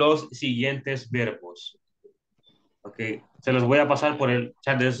 usando los siguientes verbos. Ok, se los voy a pasar por el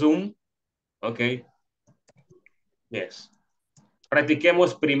chat de Zoom. Ok, yes.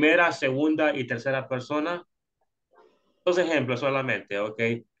 Practiquemos primera, segunda y tercera persona. 2 ejemplos solamente, ok.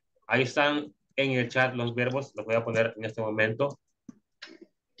 Ahí están en el chat los verbos. Los voy a poner en este momento.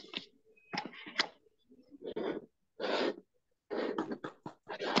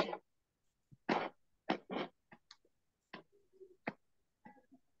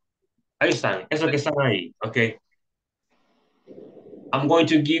 Ahí están, esos que están ahí, ok. I'm going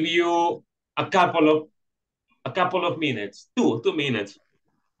to give you a couple of minutes, 2 minutes.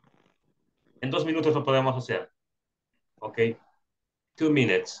 En 2 minutos lo podemos hacer, ok. 2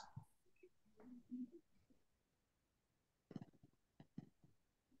 minutes.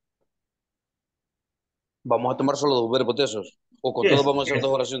 Vamos a tomar solo 2 verbos de esos. O con todos Yes, vamos a hacer yes.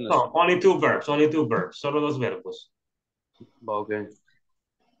 2 oraciones. No, only 2 verbs, solo 2 verbos. Va, ok.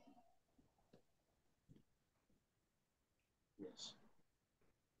 Yes.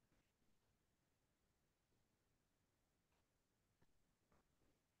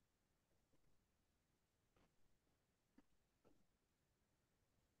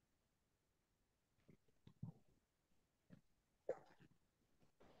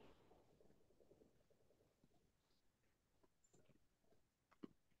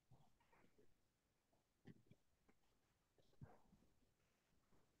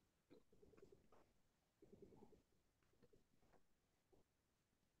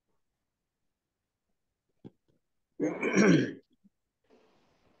 Ya.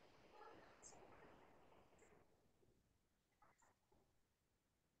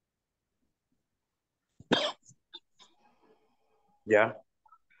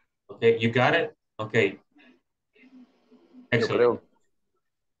 Okay, you got it? Okay. Excellent.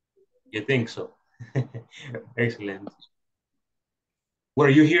 You think so? Excellent. Were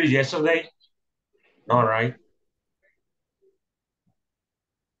you here yesterday? All right.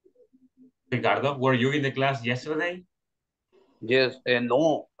 Ricardo, were you in the class yesterday? Yes,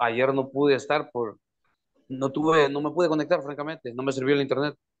 no, ayer no pude estar no me pude conectar, francamente, no me sirvió el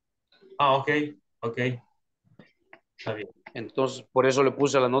internet. Ah, ok, ok. Está bien. Entonces, por eso le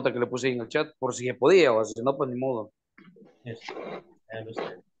puse la nota que le puse en el chat, por si podía, o si no, pues ni modo. Yes, I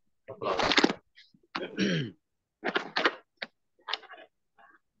understand. No problem.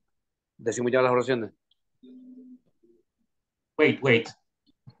 Decimos ya las oraciones. Wait.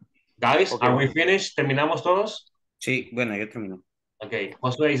 Guys, Okay. are we finished? ¿Terminamos todos? Sí, bueno, yo termino. Okay,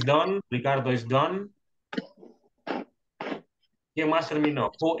 Josué is done. Ricardo is done. ¿Quién más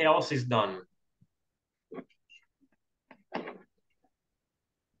terminó? Who else is done?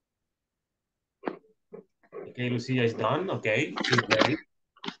 Okay, Lucia is done. Okay, she's ready.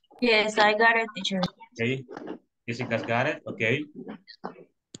 Yes, I got it, teacher. Okay, Jessica's got it. Okay.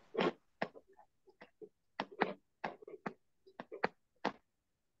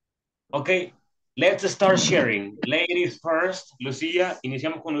 Okay, let's start sharing. Ladies first. Lucia,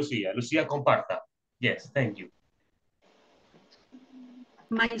 iniciamos con Lucia. Lucia, comparta. Yes, thank you.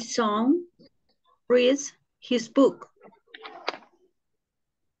 My son reads his book.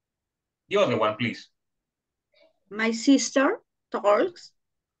 The other one, please. My sister talks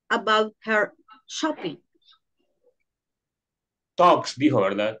about her shopping. Talks, dijo,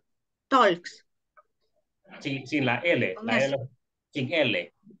 ¿verdad? Talks. Sin la L. La L sin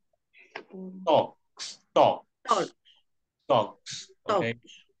L. Talks. Okay.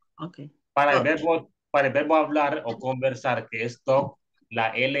 Okay. Para el verbo hablar o conversar, que es talk, la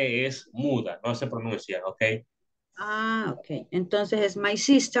L es muda, no se pronuncia, ¿ok? Ah, ok. Entonces es my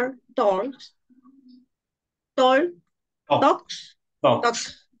sister talks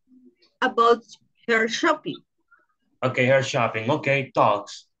about her shopping. Ok, her shopping, ok,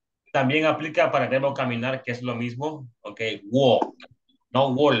 talks. También aplica para el verbo caminar, que es lo mismo, ok, walk, no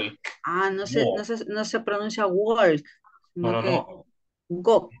walk. Ah, no se pronuncia walk. No.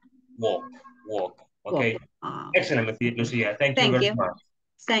 Go. Walk. Okay. Excellent, Lucia. Thank you very much.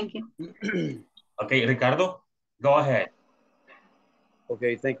 Thank you. Okay, Ricardo, go ahead.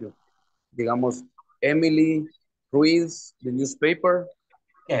 Okay, thank you. Digamos, Emily reads the newspaper.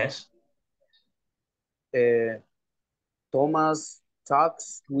 Yes. Thomas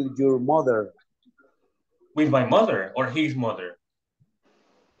talks with your mother. With my mother or his mother?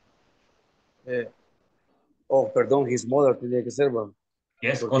 Perdón, his mother tenía que ser, ¿va?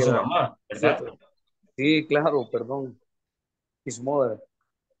 Yes, con su mamá, ¿verdad? Sí, claro, perdón. His mother.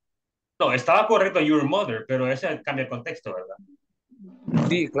 No, estaba correcto your mother, pero ese cambia el contexto, ¿verdad?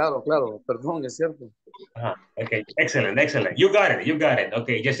 Sí, claro, perdón, es cierto. Ajá, ok, excellent. You got it.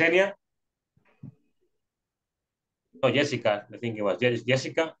 Okay, Yesenia? No, Jessica, I think it was.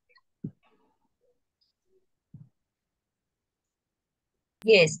 Jessica?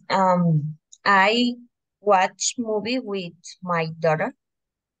 Yes, I watch movie with my daughter.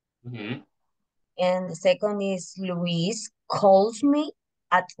 Mm-hmm. And the second is Luis calls me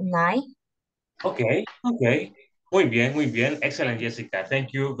at night. Okay. Muy bien. Excellent, Jessica.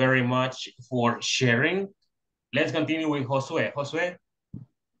 Thank you very much for sharing. Let's continue with Josué. Josué,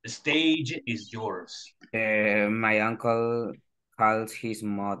 the stage is yours. My uncle calls his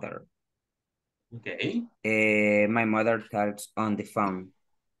mother. Okay. My mother talks on the phone.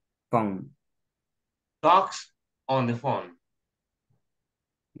 Talks on the phone.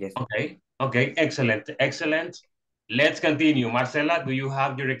 Yes. Okay. Excellent. Let's continue. Marcela, do you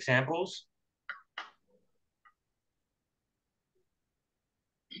have your examples?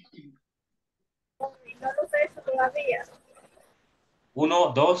 No los he hecho todavía.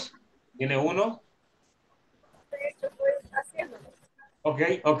 1, 2. ¿Tiene uno? De hecho, estoy haciéndolo.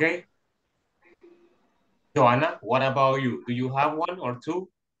 Okay. Joanna, what about you? Do you have one or two?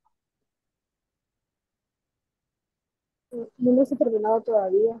 No los he terminado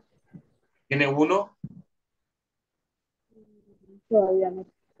todavía. ¿Tiene uno? Todavía no he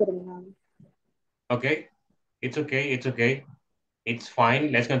terminado. Okay. It's okay. It's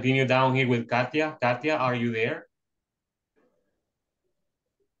fine. Let's continue down here with Katia. Katia, are you there?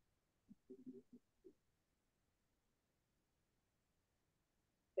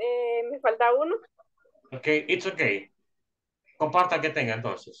 Me falta uno. Okay, it's okay. Comparta que tenga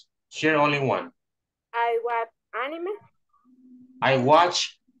entonces. Share only one. I watch Anime. I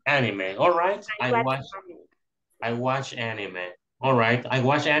watch anime. All right. I watch anime. I watch anime. All right. I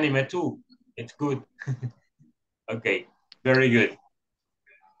watch anime too. It's good. Okay. Very good.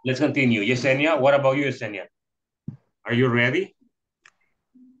 Let's continue. Yesenia, what about you, Yesenia? Are you ready?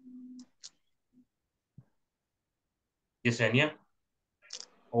 Yesenia?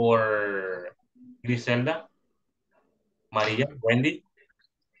 Or Griselda? Maria? Wendy?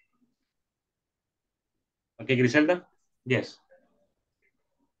 Okay, Griselda? Yes.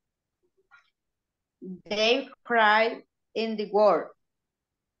 They cry in the world.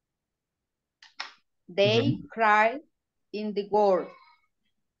 They cry in the world.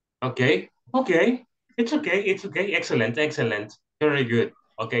 Okay, okay. It's okay, it's okay. Excellent, excellent. Very good.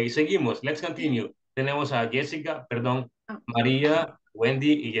 Okay, seguimos. Let's continue. Tenemos a Jessica, perdón, María,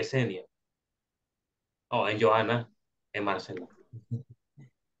 Wendy y Yesenia. Oh, en Joana, en Marcela.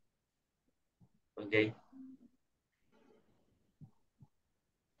 Ok.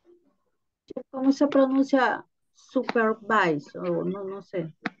 ¿Cómo se pronuncia supervise? O no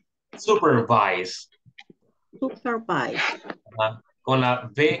sé. Supervise. Supervise. Ajá. Con la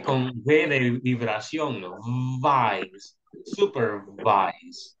V, con V de vibración, ¿no? Vise.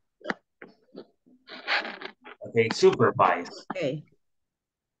 Supervise. Okay, supervise. Okay.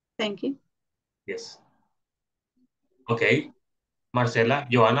 Thank you. Yes. Ok. Marcela,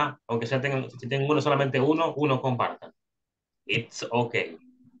 Joana, aunque sea tengan, si tienen uno, solamente uno compartan. It's okay.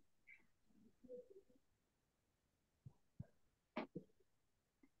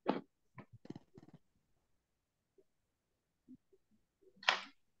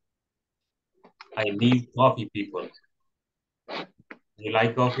 I need coffee, people. Do you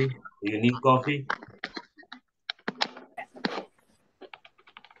like coffee? Do you need coffee?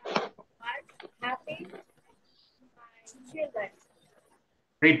 Happy, my children.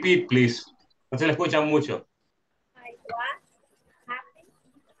 Repeat, please. No se le escucha mucho. I was happy,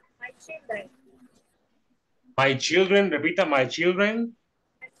 my children. My children, repita, my children.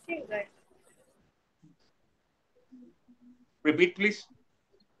 My children. Repeat, please.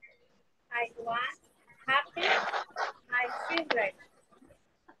 I was happy, my children.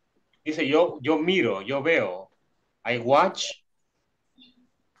 Dice, yo miro, yo veo. I watch.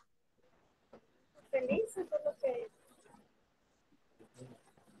 Feliz, eso es lo que...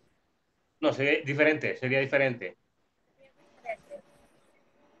 No, sería diferente, sería diferente.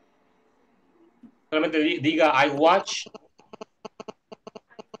 Solamente diga, I watch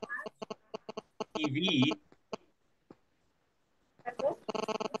TV.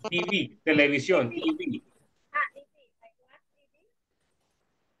 TV, televisión, TV.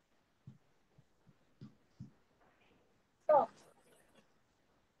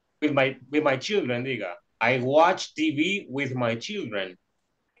 With my children, diga. I watch TV with my children.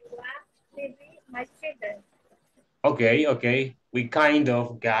 I watch TV, my children. Okay, okay. We kind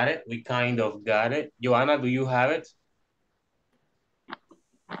of got it. We kind of got it. Joanna, do you have it?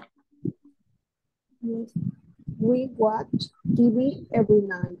 Yes. We watch TV every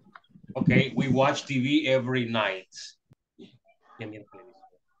night. Okay, we watch TV every night.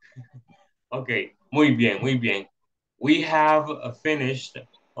 Okay, muy bien, muy bien. We have finished.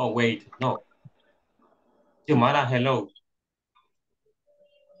 Oh, wait, no. Xiomara, hello.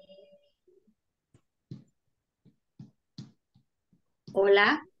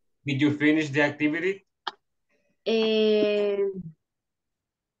 Hola. Did you finish the activity?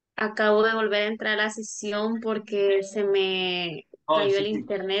 Acabo de volver a entrar a la sesión porque se me Oh, cayó sí, el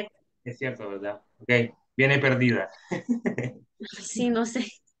internet. es cierto, ¿verdad? Ok, viene perdida. Sí, no sé.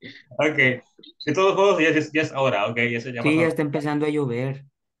 Ok, de todos modos, ya es ahora, ok, ya se llama. Sí, ya está empezando a llover.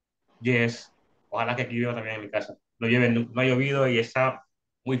 Yes, ojalá que aquí llueva también en mi casa. No ha llovido y está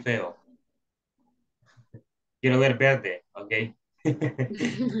muy feo. Quiero ver verde, ok.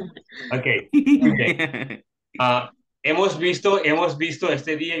 Ok, muy bien. Hemos visto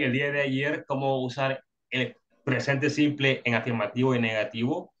este día y el día de ayer cómo usar el presente simple en afirmativo y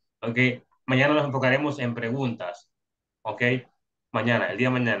negativo, ok. Mañana nos enfocaremos en preguntas, ok. Mañana, el día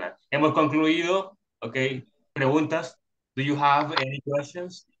de mañana. Hemos concluido, ok. Preguntas. Do you have any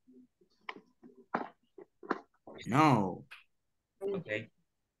questions? No. Ok.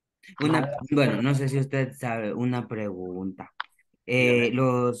 Bueno, no sé si usted sabe, una pregunta. Dígame.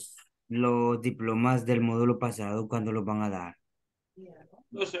 Los diplomas del módulo pasado, ¿cuándo los van a dar?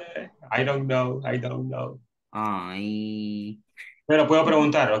 No sé. I don't know. I don't know. Ay. Pero puedo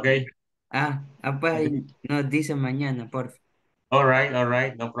preguntar, ok. Pues ahí nos dice mañana, por favor. All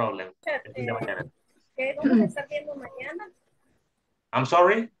right, no problem. El de mañana. ¿Qué vamos a estar viendo mañana? I'm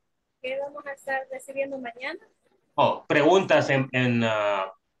sorry. ¿Qué vamos a estar recibiendo mañana? Oh, preguntas en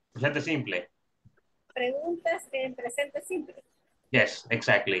presente simple. preguntas en presente simple. Yes,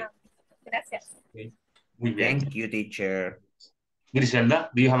 exactly. Gracias. Okay. Muy bien. Thank you, teacher. Griselda,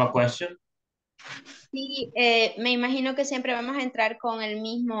 do you have a question? Sí, me imagino que siempre vamos a entrar con el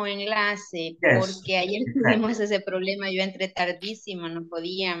mismo enlace, Yes, porque ayer tuvimos ese problema, yo entré tardísimo, no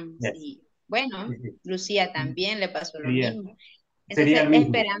podíamos, Yes. y bueno, Sí, sí. Lucía también le pasó lo Sería- mismo. sería Entonces, el mismo.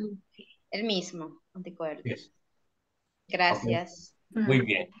 esperamos el mismo, de acuerdo. Yes. Gracias. Muy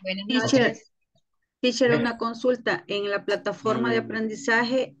bien. Buenas Teacher, noches. teacher, Yes. una consulta. En la plataforma de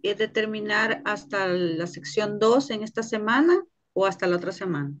aprendizaje, ¿es de terminar hasta la sección 2 en esta semana o hasta la otra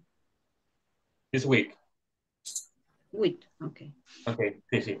semana? This week. Wait, okay. Okay,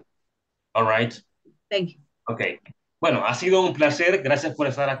 sí, sí. All right. Thank you. Okay. Bueno, ha sido un placer. Gracias por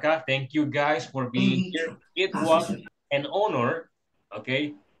estar acá. Thank you guys for being here. It was an honor.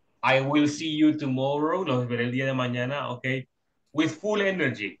 Okay. I will see you tomorrow. Los veré el día de mañana. Okay. With full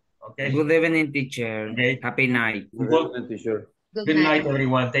energy. Okay. Good evening, teacher. Okay. Happy night. Good teacher. Good night,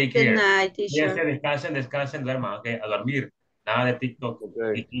 everyone. Take Good care. night, teacher. Cuídense, descansen, descansen, duerman. Okay. A dormir. Nada de TikTok,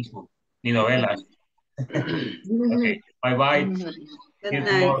 Okay. ni Facebook, ni novelas. Okay. Bye bye. Good See you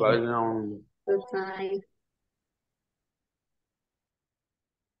night. tomorrow. Bye now. Good night.